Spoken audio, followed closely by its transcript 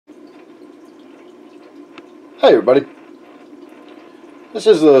Hey everybody, this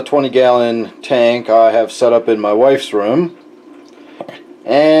is the 20-gallon tank I have set up in my wife's room,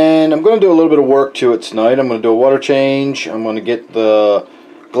 and I'm going to do a little bit of work to it tonight. I'm going to do a water change. I'm going to get the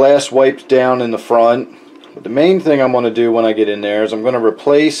glass wiped down in the front, but the main thing I'm going to do when I get in there is I'm going to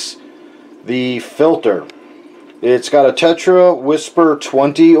replace the filter. It's got a Tetra Whisper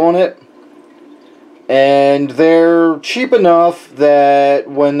 20 on it, and they're cheap enough that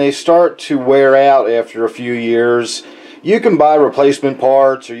when they start to wear out after a few years, you can buy replacement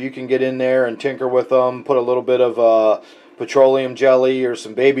parts, or you can get in there and tinker with them, put a little bit of petroleum jelly or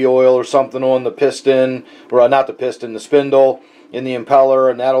some baby oil or something on the piston, or not the piston, the spindle in the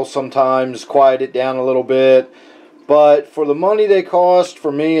impeller, and that'll sometimes quiet it down a little bit. But for the money they cost,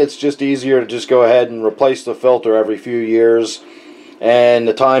 for me it's just easier to just go ahead and replace the filter every few years, and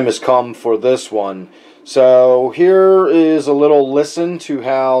the time has come for this one. So here is a little listen to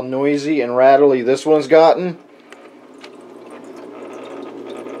how noisy and rattly this one's gotten.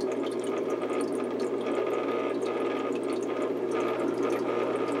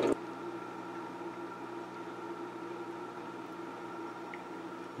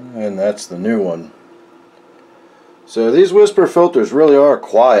 And that's the new one. So these Whisper filters really are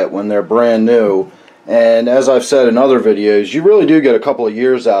quiet when they're brand new. And as I've said in other videos, you really do get a couple of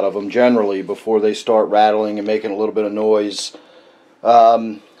years out of them generally before they start rattling and making a little bit of noise.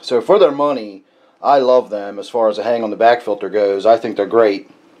 So for their money, I love them as far as a hang on the back filter goes. I think they're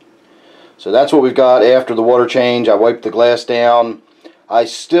great. So that's what we've got after the water change. I wiped the glass down. I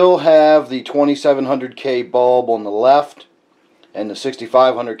still have the 2700K bulb on the left and the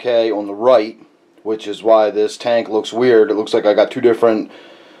 6500K on the right, which is why this tank looks weird. It looks like I got two different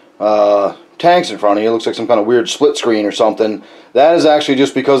tanks in front of you. It looks like some kind of weird split screen or something. That is actually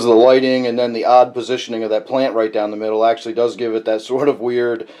just because of the lighting, and then the odd positioning of that plant right down the middle actually does give it that sort of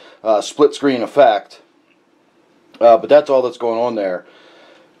weird split screen effect. But that's all that's going on there.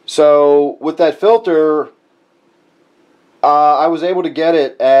 So with that filter, I was able to get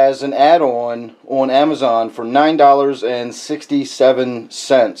it as an add-on on Amazon for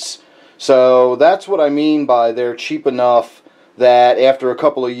 $9.67. So that's what I mean by they're cheap enough that after a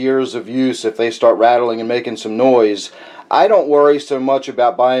couple of years of use, if they start rattling and making some noise, I don't worry so much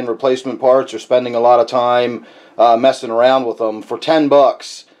about buying replacement parts or spending a lot of time messing around with them. For 10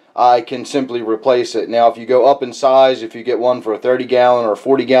 bucks, I can simply replace it. Now, if you go up in size, if you get one for a 30-gallon or a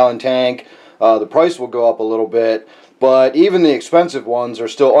 40-gallon tank, the price will go up a little bit. But even the expensive ones are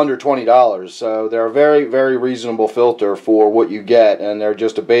still under $20, so they're a very, very reasonable filter for what you get, and they're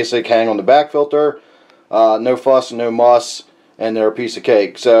just a basic hang on the back filter, no fuss and no muss, and they're a piece of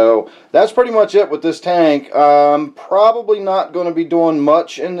cake. So that's pretty much it with this tank. I'm probably not going to be doing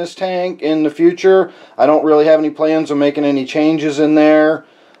much in this tank in the future. I don't really have any plans on making any changes in there.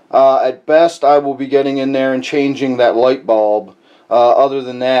 At best, I will be getting in there and changing that light bulb. Other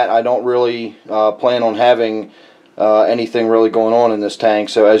than that, I don't really plan on having anything really going on in this tank,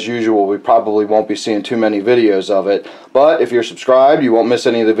 so as usual we probably won't be seeing too many videos of it. But if you're subscribed, you won't miss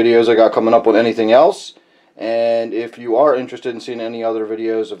any of the videos I got coming up on anything else. And if you are interested in seeing any other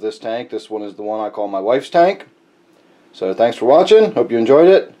videos of this tank, this one is the one I call my wife's tank. So thanks for watching, hope you enjoyed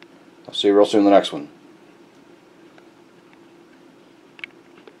it. I'll see you real soon in the next one.